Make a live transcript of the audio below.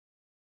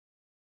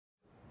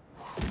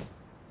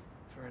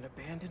an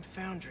abandoned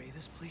foundry,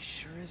 this place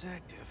sure is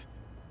active.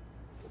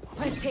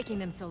 What is taking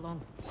them so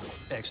long?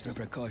 Extra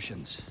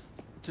precautions.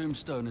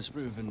 Tombstone has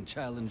proven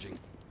challenging.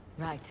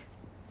 Right.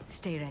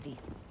 Stay ready.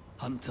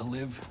 Hunt to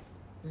live?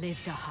 Live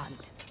to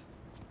hunt.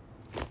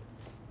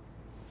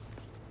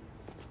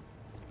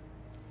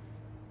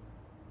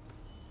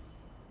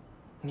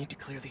 Need to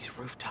clear these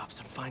rooftops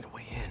and find a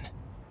way in.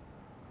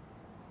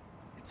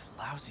 It's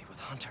lousy with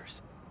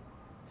hunters.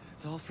 If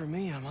it's all for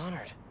me, I'm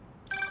honored.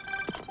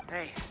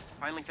 Hey,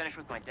 finally finished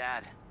with my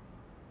dad.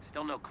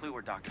 Still no clue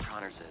where Dr.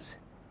 Connors is.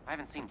 I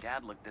haven't seen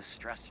Dad look this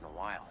stressed in a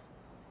while.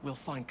 We'll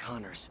find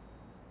Connors.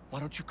 Why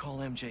don't you call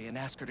MJ and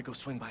ask her to go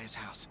swing by his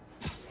house?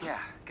 Yeah,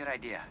 good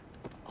idea.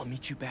 I'll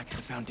meet you back at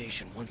the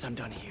Foundation once I'm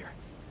done here.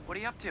 What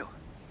are you up to?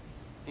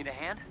 Need a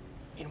hand?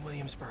 In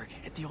Williamsburg,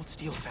 at the old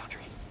steel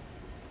foundry.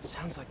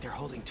 Sounds like they're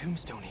holding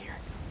Tombstone here.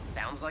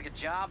 Sounds like a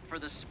job for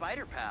the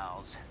Spider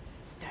Pals.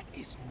 That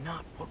is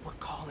not what we're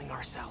calling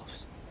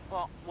ourselves.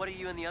 Well, what do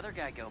you and the other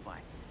guy go by?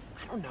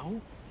 I don't know.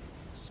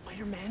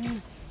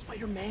 Spider-Man?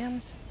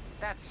 Spider-Mans?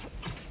 That's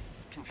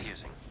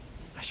confusing.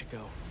 I should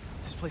go.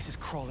 This place is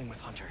crawling with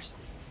hunters.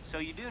 So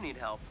you do need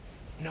help?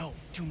 No,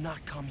 do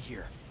not come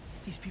here.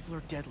 These people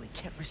are deadly.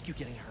 Can't risk you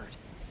getting hurt.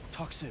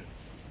 Talk soon.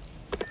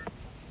 You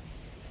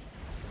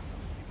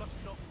must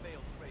not fail,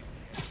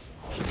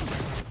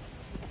 Kraven.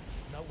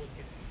 No one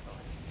gets inside.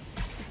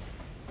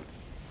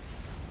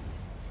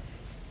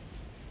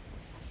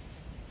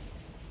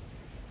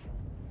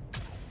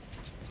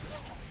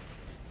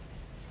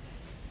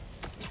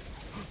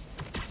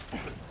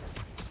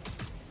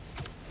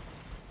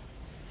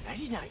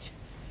 Nighty-night.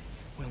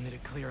 We'll need a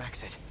clear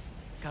exit.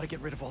 Gotta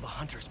get rid of all the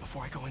hunters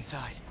before I go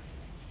inside.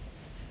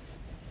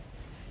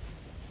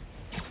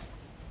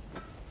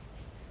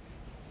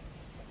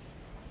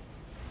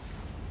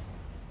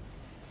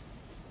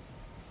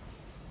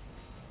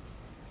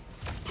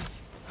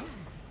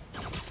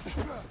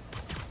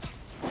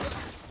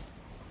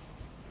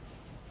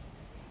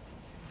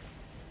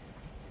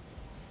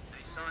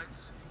 Any signs?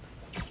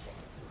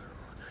 Where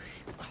are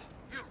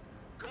they? You,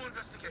 go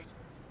investigate.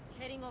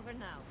 Heading over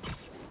now.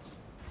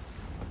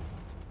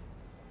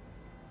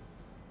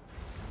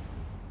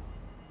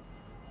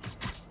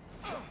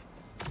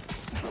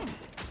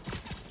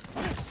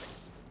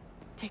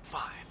 Take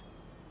 5.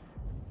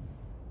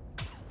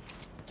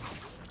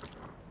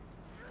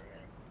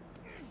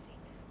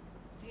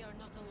 We are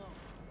not alone.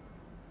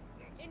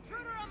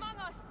 Intruder among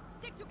us!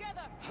 Stick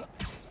together!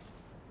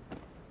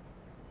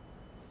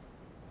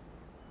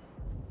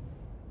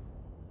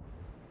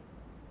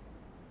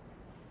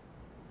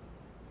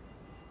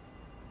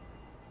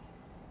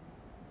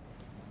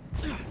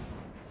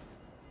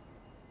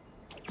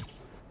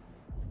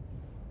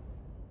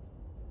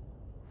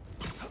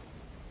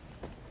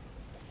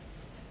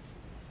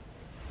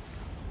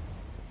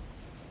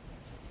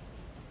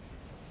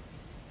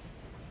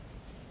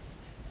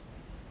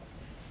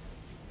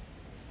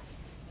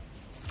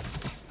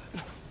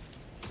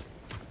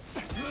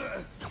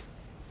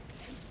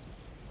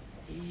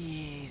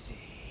 Easy.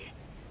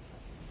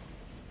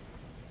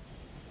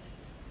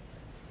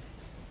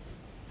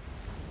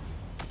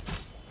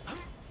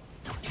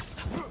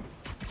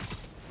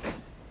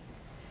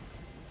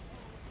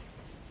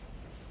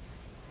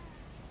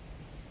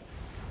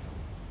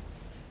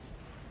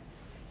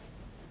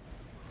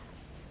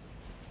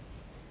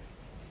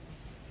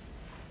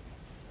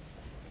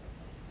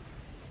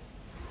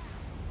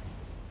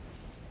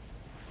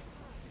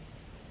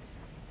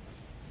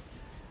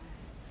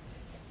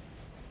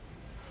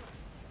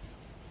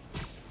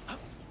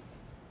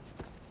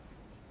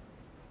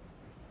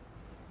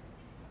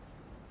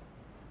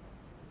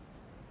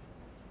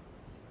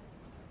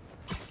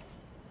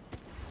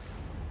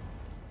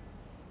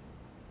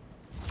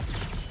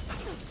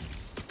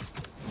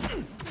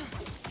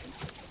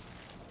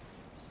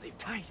 Sleep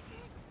tight.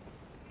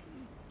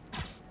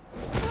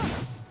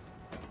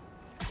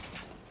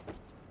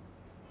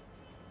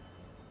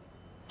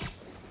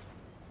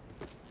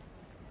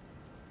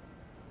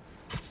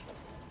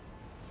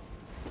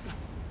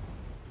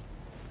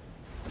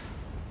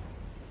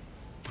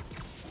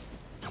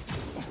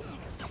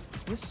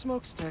 This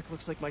smokestack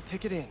looks like my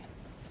ticket in.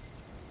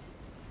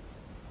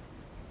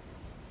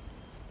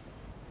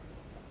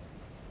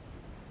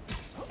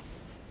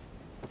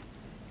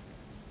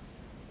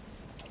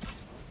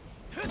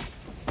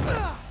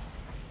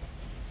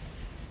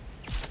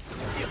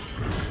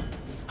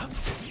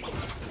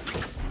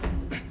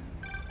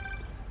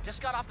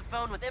 Just got off the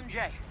phone with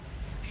MJ.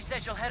 She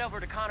says she'll head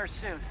over to Connors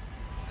soon.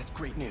 That's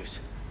great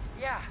news.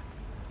 Yeah,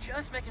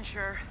 just making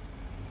sure.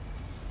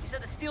 You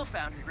said the steel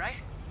foundry, right?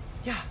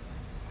 Yeah.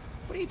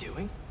 What are you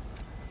doing?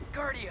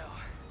 Cardio.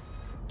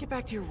 Get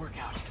back to your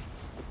workout.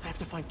 I have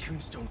to find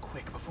Tombstone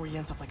quick before he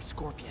ends up like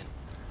Scorpion.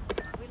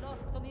 We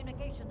lost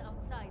communication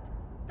outside.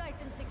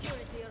 Tighten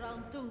security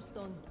around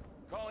Tombstone.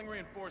 Calling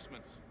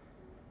reinforcements.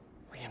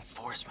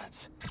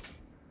 Reinforcements.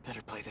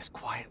 Better play this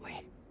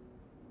quietly.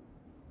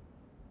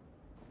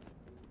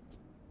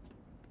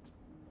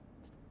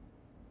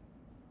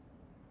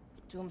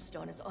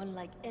 Tombstone is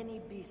unlike any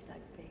beast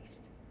I've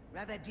faced.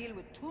 Rather deal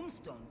with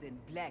Tombstone than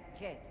Black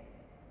Cat.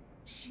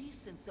 She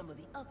sent some of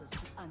the others to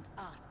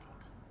Antarctica.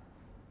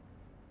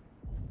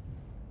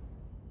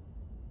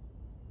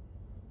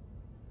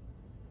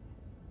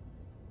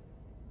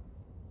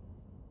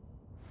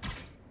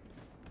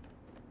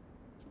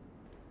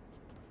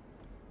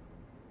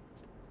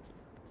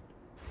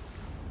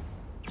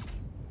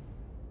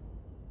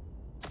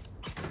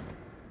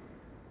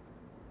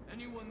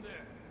 Anyone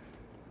there?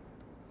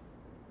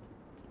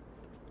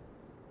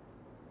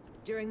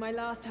 During my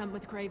last hunt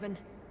with Craven,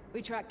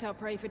 we tracked our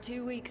prey for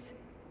 2 weeks,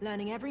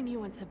 learning every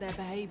nuance of their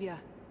behavior.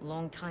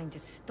 Long time to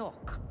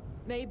stalk.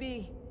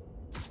 Maybe...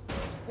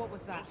 What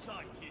was that?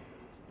 Outside here.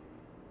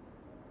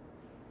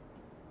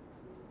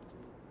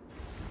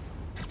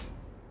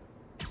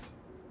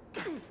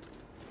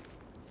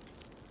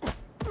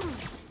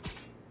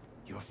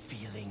 You're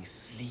feeling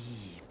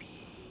sleepy.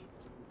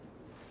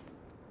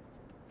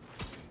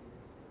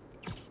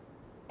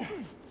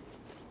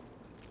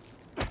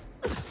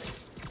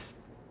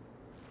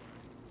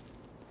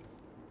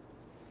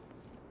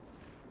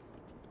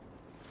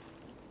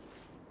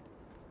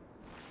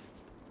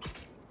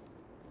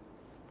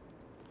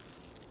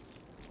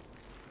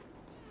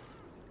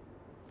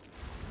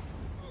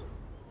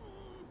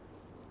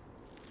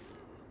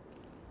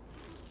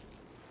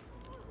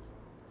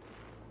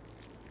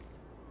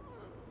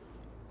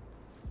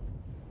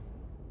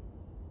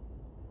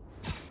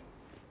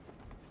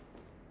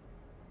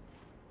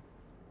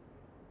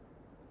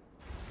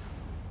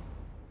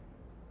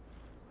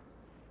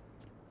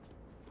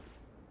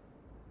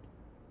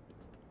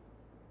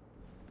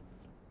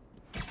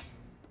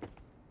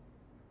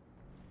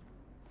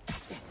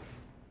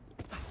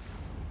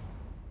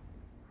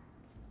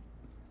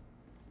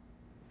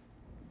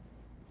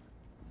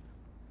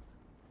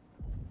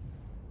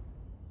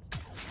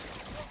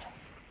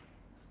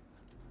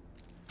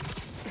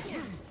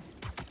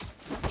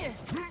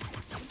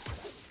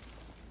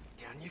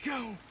 Down you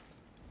go.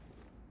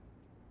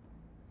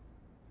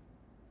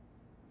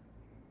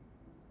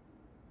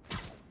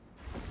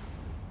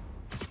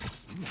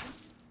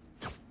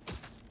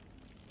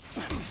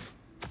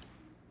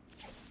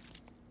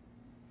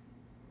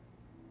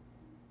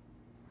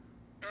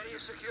 Area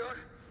secure?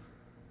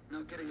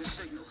 Not getting a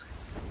signal.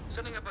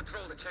 Sending a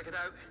patrol to check it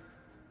out.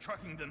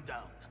 Tracking them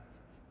down.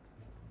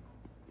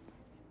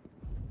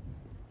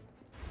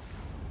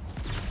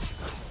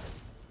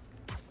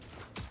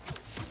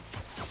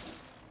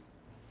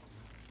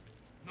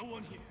 No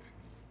one here.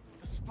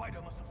 The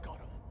spider must have got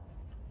him.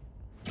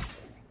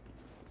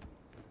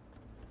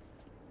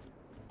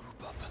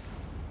 Group up.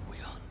 We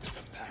hunt as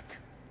a pack.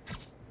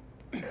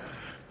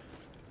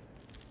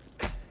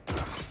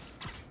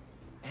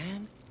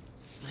 And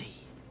sleep.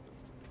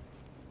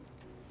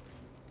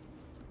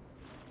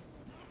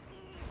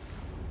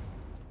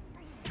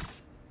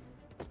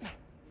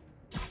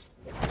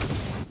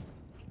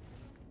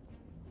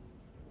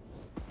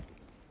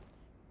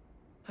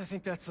 I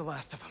think that's the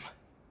last of them.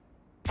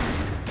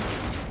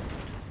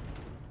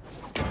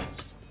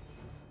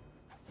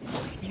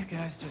 You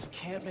guys just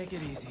can't make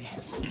it easy.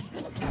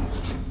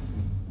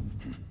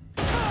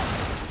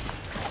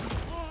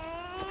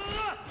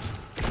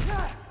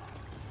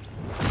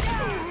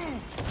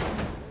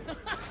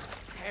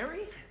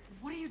 Harry?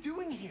 What are you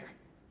doing here?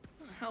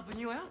 Helping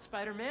you out,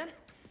 Spider-Man.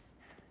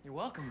 You're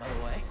welcome, by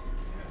the way.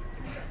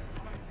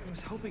 I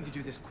was hoping to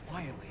do this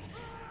quietly.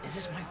 Is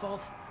this my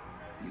fault?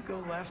 You go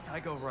left, I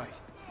go right.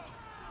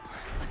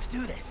 Let's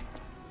do this.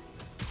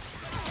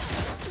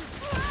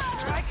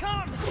 Here I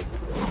come!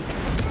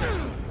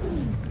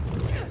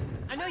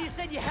 I know you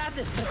said you had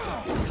this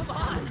before. Come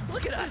on,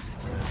 look at us.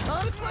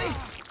 Honestly,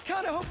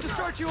 kinda hope to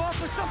start you off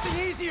with something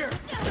easier.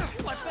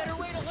 What better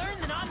way to learn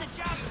than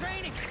on-the-job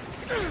training?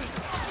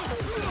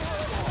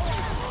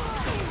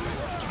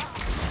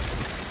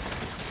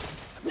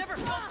 I've never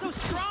felt so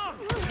strong.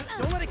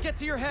 Don't let it get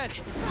to your head.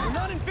 You're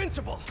not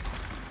invincible.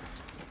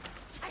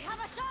 I have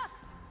a shot!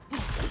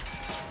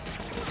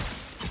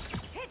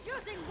 He's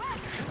using web!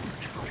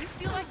 You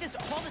feel like this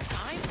all the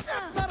time?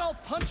 It's not all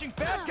punching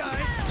bad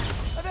guys.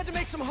 I've had to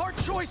make some hard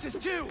choices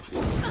too.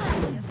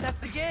 Guess that's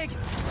the gig.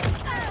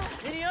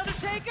 Any other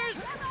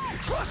takers?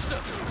 Trust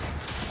them.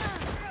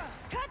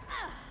 Cut!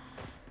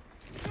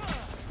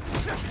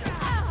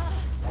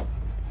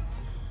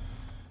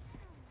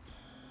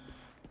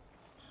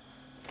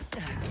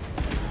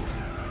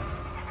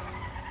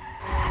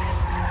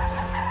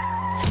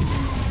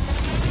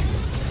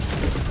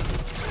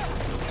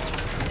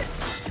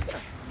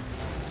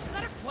 Is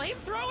that a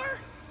flamethrower?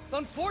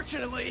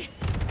 Unfortunately,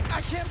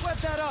 I can't web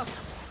that up.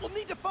 We'll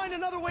need to find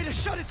another way to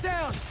shut it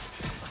down.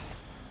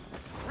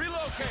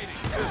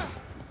 Relocating!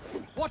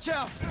 Watch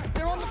out!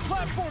 They're on the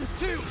platforms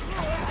too!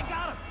 I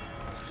got him.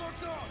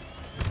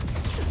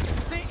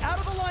 Stay out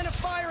of the line of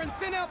fire and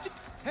thin out the...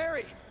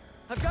 Harry,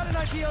 I've got an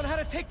idea on how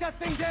to take that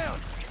thing down.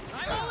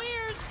 I'm all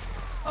ears.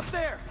 Up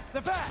there,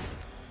 the vat.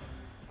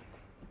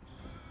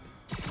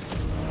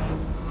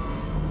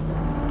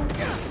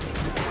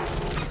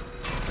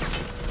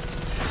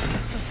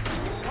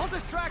 I'll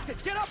distract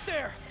it. Get up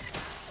there!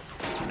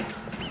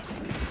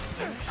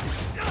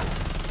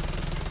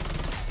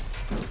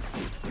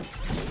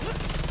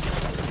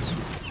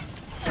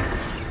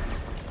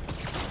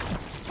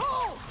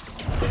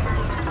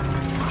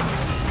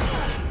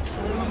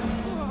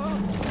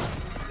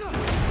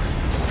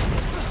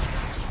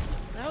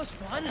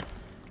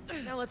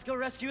 Now let's go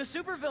rescue a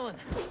supervillain.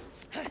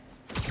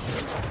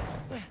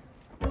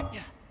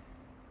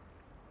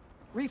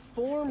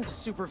 Reformed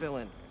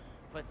supervillain.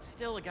 But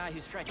still a guy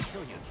who's tried to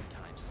kill you a few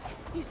times.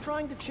 He's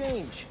trying to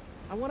change.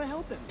 I want to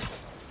help him.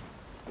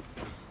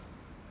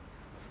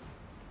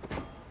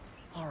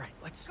 All right,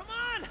 let's... Come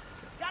on!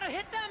 Gotta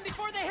hit them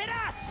before they hit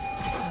us!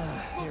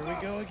 Here we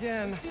go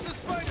again.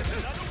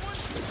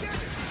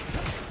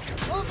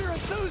 Love your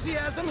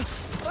enthusiasm,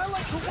 but I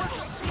like to work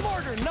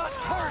smarter, not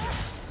harder.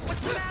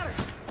 What's the matter?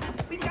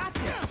 We got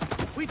this.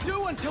 We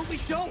do until we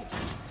don't.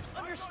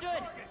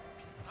 Understood.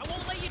 I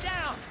won't let you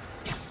down.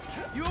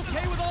 You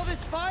okay with all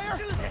this fire?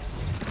 Do this.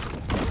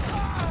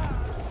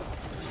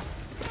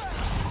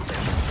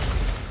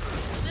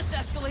 This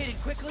escalated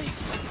quickly.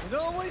 It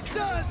always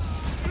does.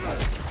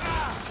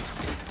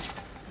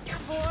 Here,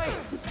 boy.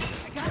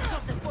 I got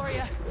something for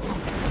you.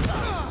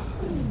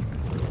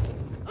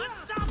 Let's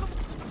stop him.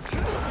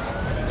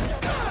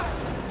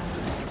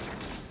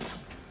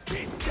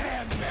 Be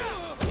damn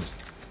now.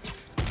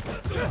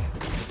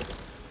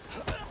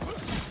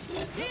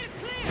 Here,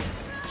 clear.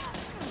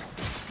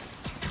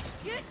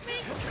 Get me.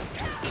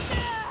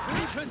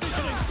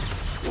 Repositioning.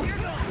 You're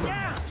going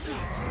down.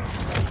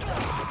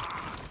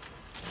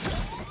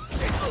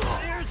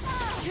 There's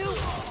too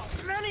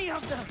many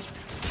of them.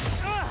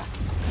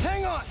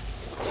 Hang on.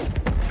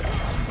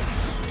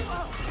 I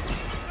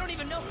don't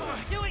even know if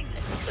I'm doing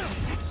this.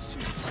 That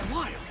suit's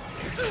wild.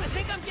 I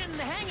think I'm getting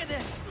the hang of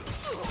this.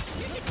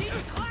 You should teach a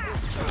class.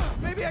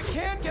 Maybe I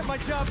can get my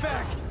job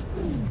back.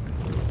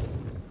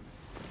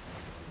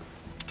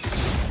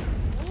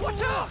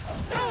 Watch out!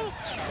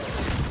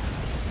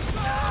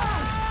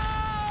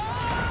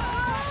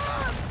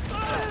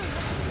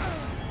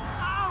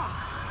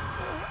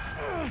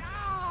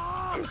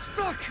 I'm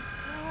stuck.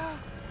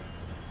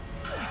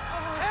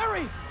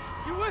 Harry,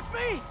 you with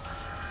me?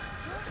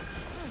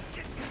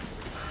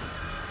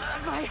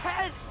 My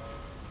head.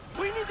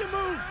 We need to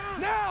move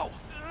now.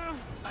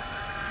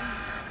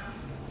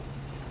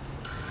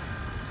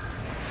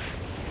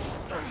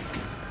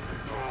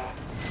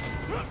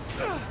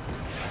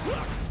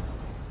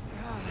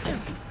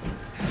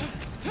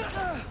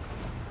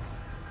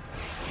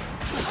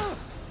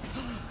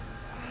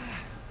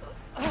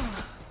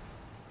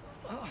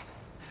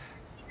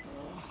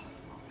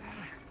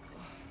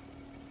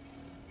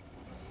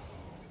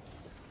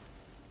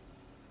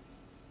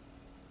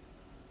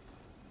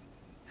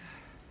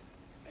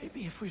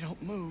 Maybe if we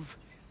don't move,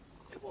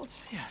 it won't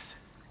see us.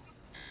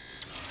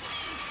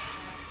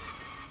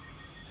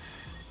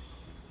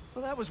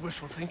 Well, that was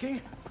wishful thinking.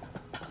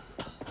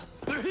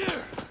 They're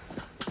here!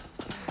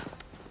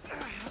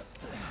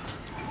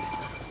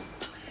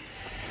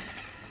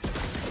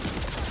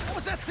 What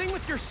was that thing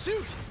with your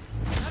suit?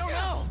 I don't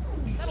know.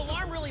 That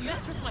alarm really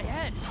messed with my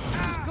head.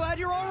 Just glad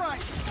you're all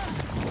right.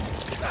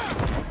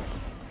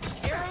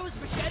 Arrows,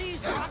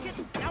 machetes, rockets,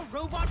 now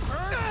robot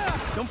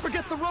birds. Don't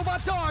forget the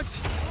robot dogs.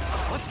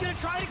 What's gonna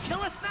try to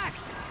kill us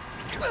next?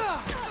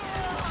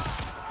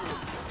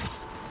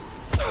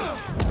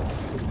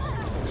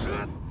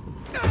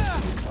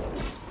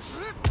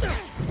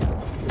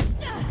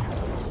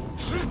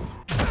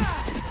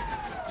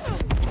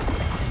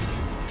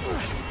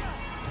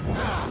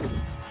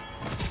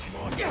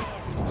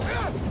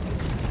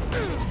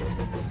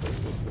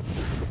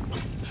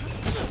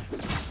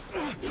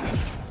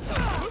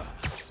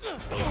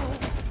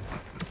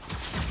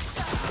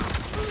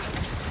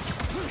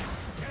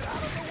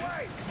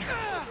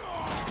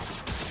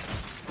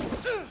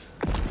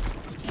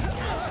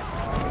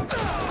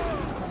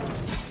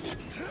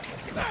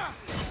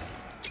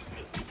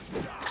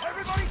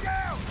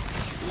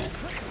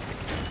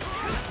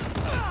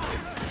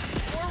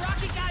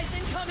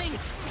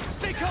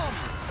 Stay calm.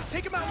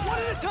 Take him out one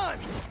at a time.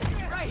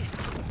 Right.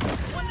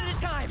 One at a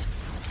time.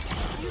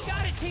 You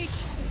got it, Teach.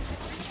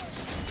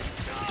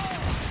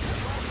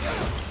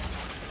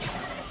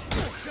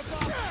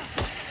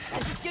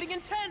 This is getting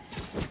intense.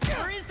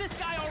 Where is this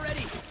guy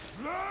already?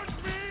 Let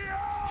me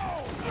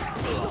out!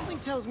 Something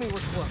tells me we're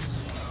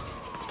close.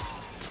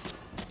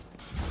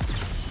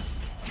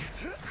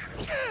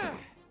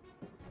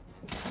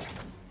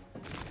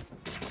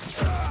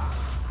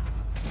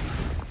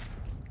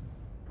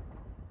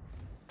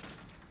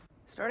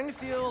 Starting to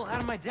feel out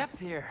of my depth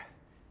here.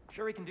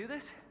 Sure we can do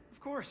this? Of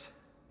course.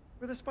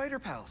 We're the spider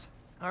pals.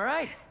 All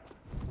right.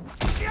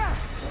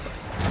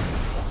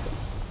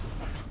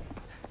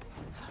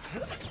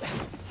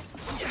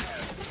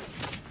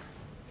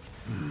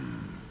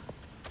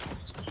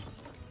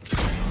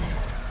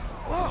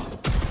 Whoa!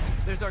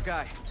 There's our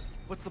guy.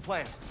 What's the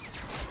plan?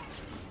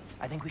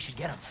 I think we should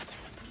get him.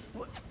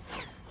 What?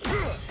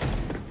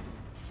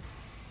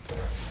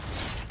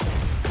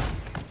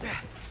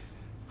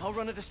 I'll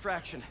run a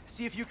distraction.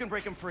 See if you can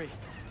break him free.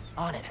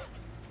 On it.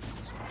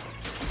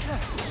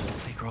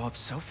 They grow up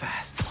so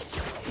fast.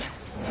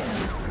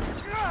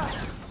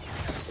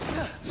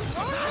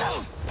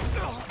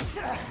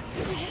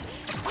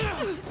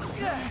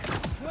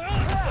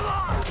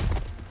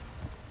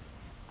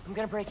 I'm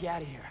gonna break you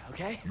out of here,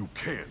 okay? You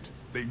can't.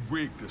 They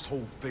rigged this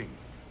whole thing.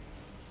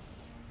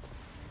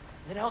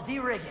 Then I'll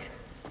de-rig it.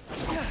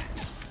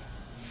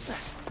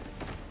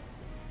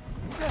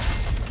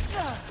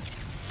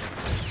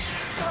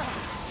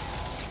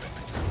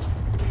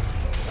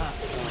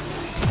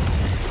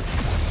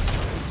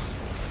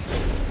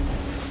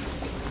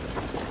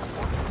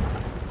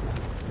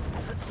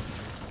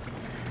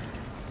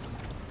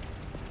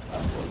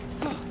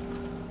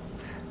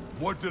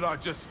 What did I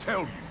just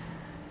tell you?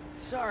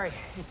 Sorry,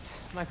 it's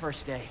my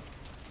first day.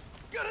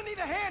 Gonna need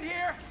a hand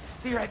here!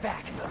 Be right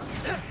back.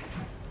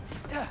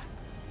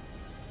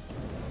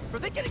 Are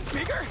they getting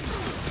bigger?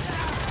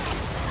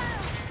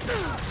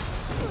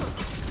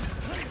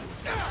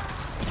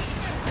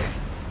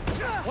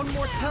 One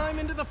more time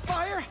into the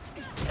fire?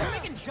 You're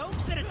making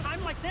jokes at a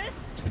time like this?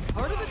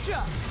 Part of the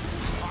job.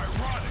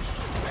 Ironic.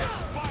 A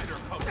spider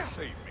come to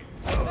save me.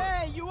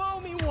 Hey, you owe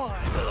me one.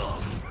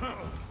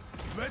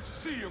 Let's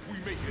see if we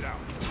make it out.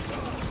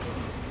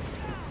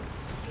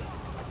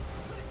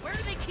 Where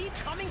do they keep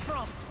coming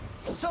from?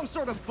 Some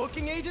sort of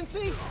booking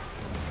agency?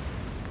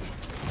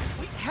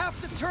 We have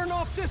to turn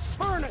off this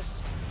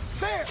furnace.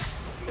 There!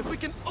 If we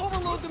can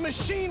overload the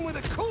machine with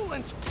a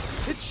coolant,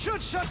 it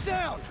should shut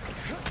down.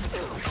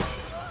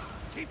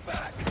 Keep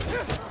back.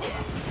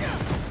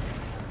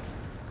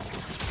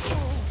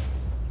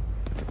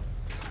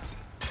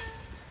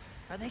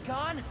 Are they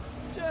gone?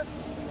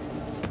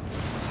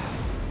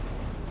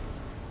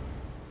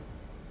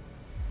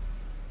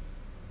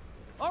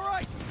 All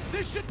right,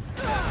 this should...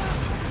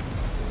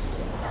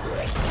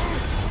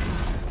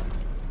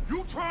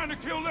 You trying to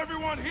kill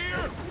everyone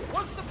here?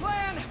 What's the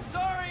plan?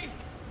 Sorry.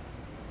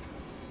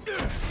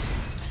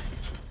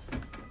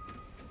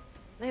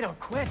 They don't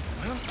quit.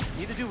 Well,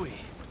 neither do we.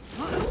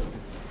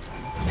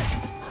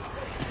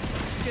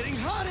 Getting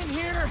hot in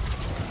here.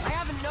 I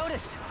haven't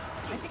noticed.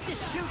 I think this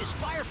suit is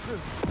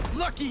fireproof.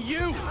 Lucky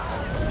you.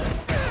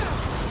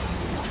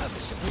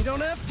 We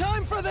don't have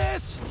time for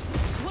this.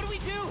 What do we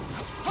do?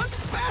 Hunt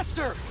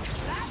faster.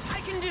 That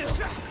I can do.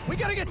 We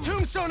gotta get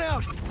Tombstone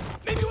out.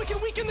 Maybe we can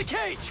weaken the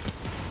cage.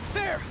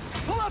 There,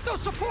 pull out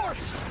those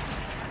supports.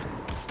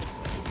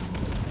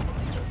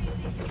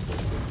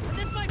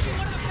 This might be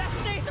one of the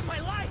best days of my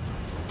life.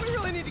 We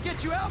really need to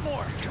get you out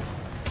more.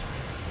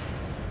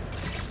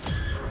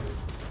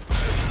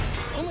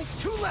 Only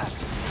 2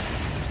 left.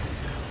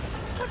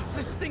 What's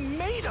this thing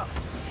made of?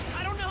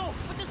 I don't know,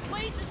 but this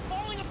place is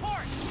falling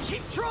apart.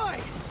 Keep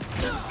trying.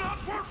 It's not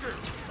working.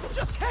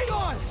 Just hang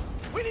on.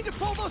 We need to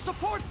pull those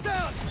supports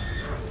down.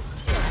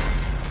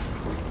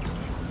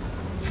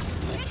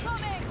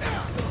 Incoming!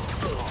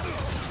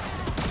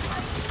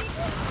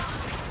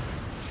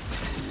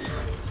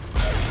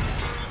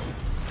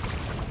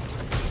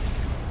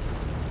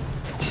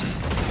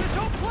 This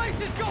whole place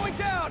is going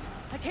down.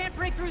 I can't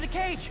break through the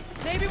cage.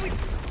 Maybe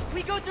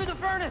we go through the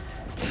furnace.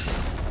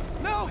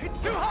 No, it's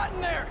too hot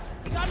in there.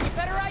 You got any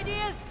better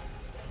ideas?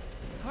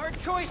 Hard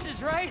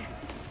choices, right?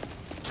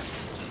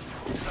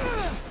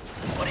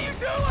 What are you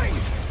doing?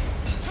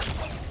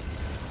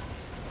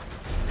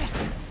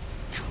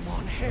 Come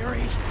on,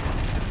 Harry.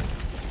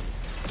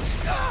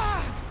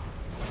 Ah!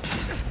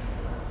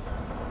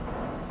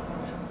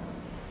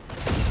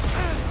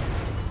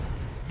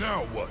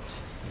 Now what?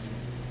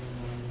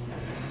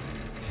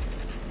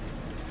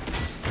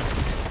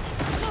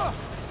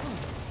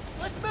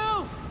 Let's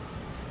move!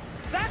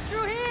 Back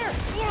through here!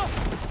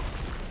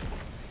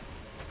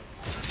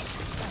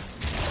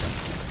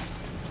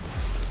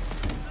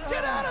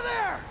 Get out of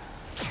there!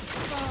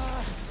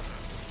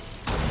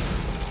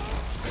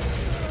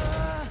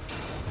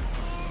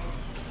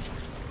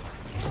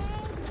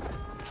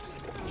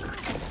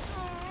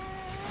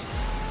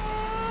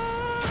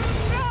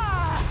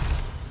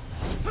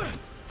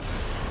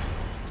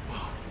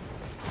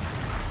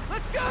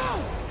 Let's go!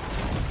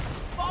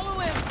 Follow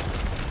him!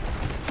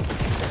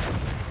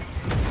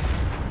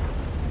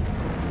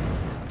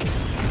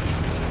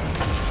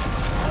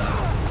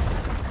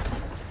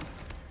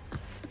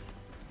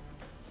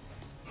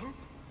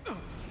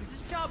 Is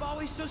this job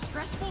always so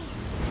stressful?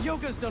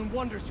 Yoga's done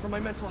wonders for my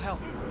mental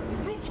health.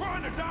 You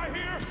trying to die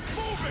here?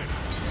 Move it!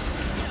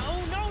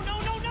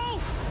 No!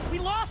 We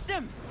lost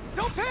him!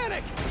 Don't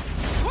panic!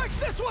 Quick,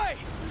 this way!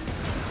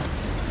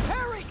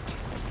 Harry!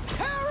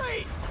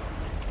 Harry!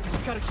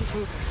 Gotta keep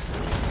moving.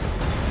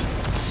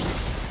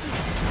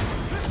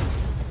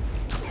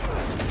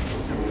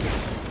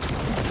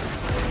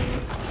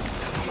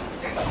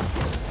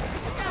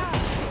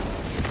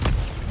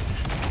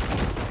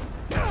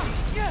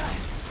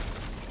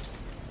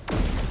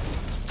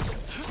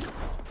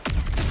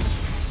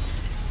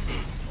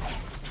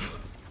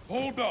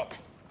 Hold up.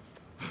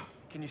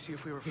 Can you see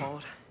if we were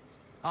followed?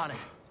 On it.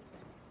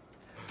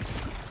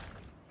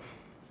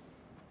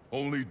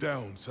 Only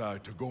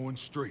downside to going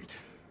straight.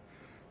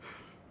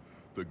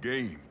 The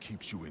game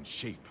keeps you in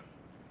shape.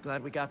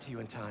 Glad we got to you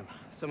in time.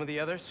 Some of the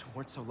others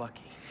weren't so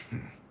lucky.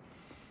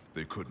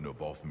 They couldn't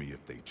have off me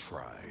if they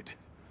tried.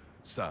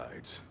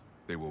 Besides,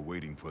 they were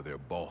waiting for their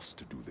boss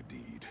to do the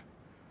deed.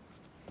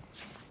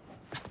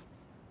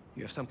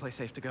 You have someplace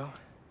safe to go?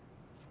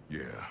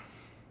 Yeah.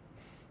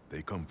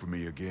 They come for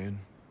me again,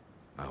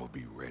 I'll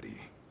be ready.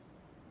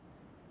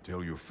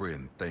 Tell your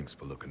friend thanks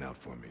for looking out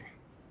for me.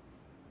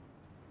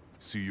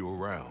 See you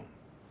around,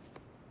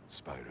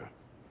 Spider.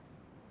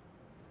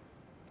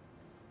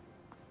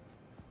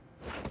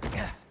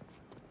 Yeah.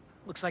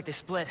 Looks like they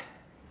split.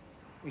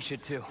 We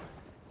should too.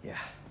 Yeah.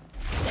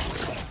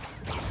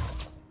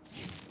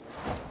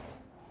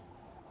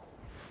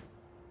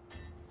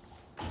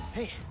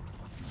 Hey,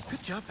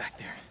 good job back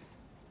there.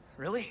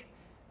 Really?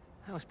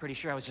 I was pretty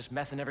sure I was just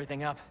messing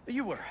everything up.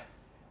 You were,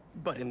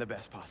 but in the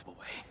best possible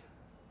way.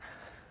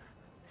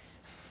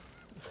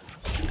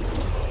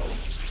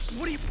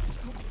 What are you...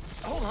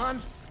 Hold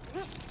on.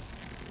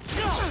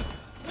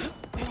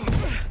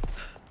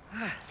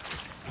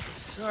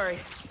 Sorry.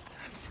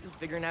 I'm still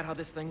figuring out how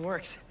this thing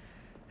works.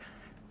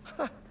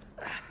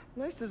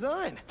 Nice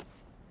design.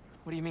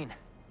 What do you mean?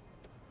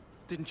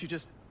 Didn't you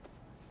just...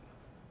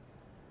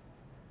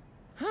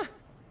 Huh?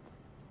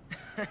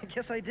 I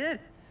guess I did.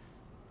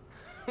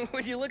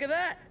 Would you look at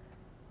that?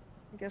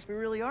 I guess we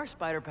really are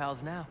spider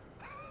pals now.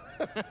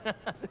 I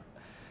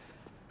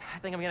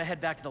think I'm gonna head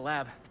back to the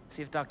lab,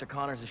 see if Dr.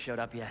 Connors has showed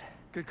up yet.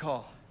 Good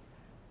call.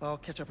 I'll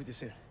catch up with you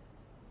soon.